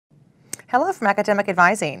Hello from Academic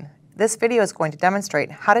Advising. This video is going to demonstrate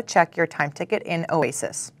how to check your time ticket in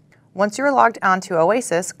OASIS. Once you are logged onto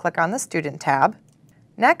OASIS, click on the Student tab.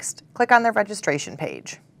 Next, click on the Registration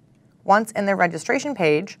page. Once in the Registration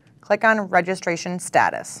page, click on Registration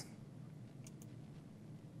Status.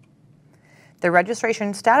 The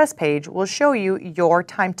Registration Status page will show you your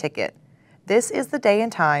time ticket. This is the day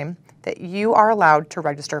and time that you are allowed to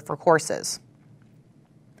register for courses.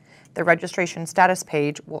 The Registration Status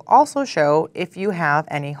page will also show if you have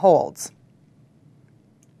any holds.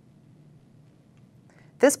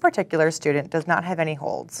 This particular student does not have any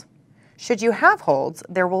holds. Should you have holds,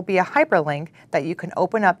 there will be a hyperlink that you can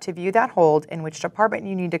open up to view that hold and which department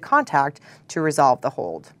you need to contact to resolve the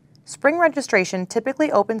hold. Spring registration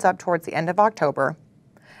typically opens up towards the end of October,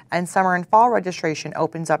 and summer and fall registration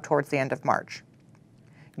opens up towards the end of March.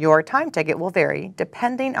 Your time ticket will vary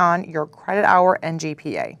depending on your credit hour and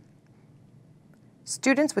GPA.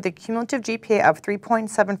 Students with a cumulative GPA of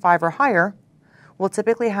 3.75 or higher will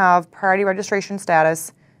typically have priority registration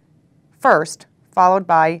status first, followed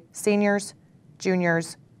by seniors,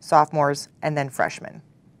 juniors, sophomores, and then freshmen.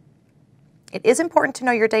 It is important to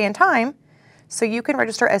know your day and time so you can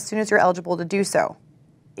register as soon as you're eligible to do so.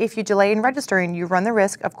 If you delay in registering, you run the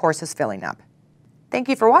risk of courses filling up. Thank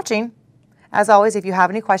you for watching. As always, if you have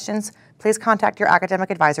any questions, please contact your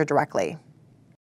academic advisor directly.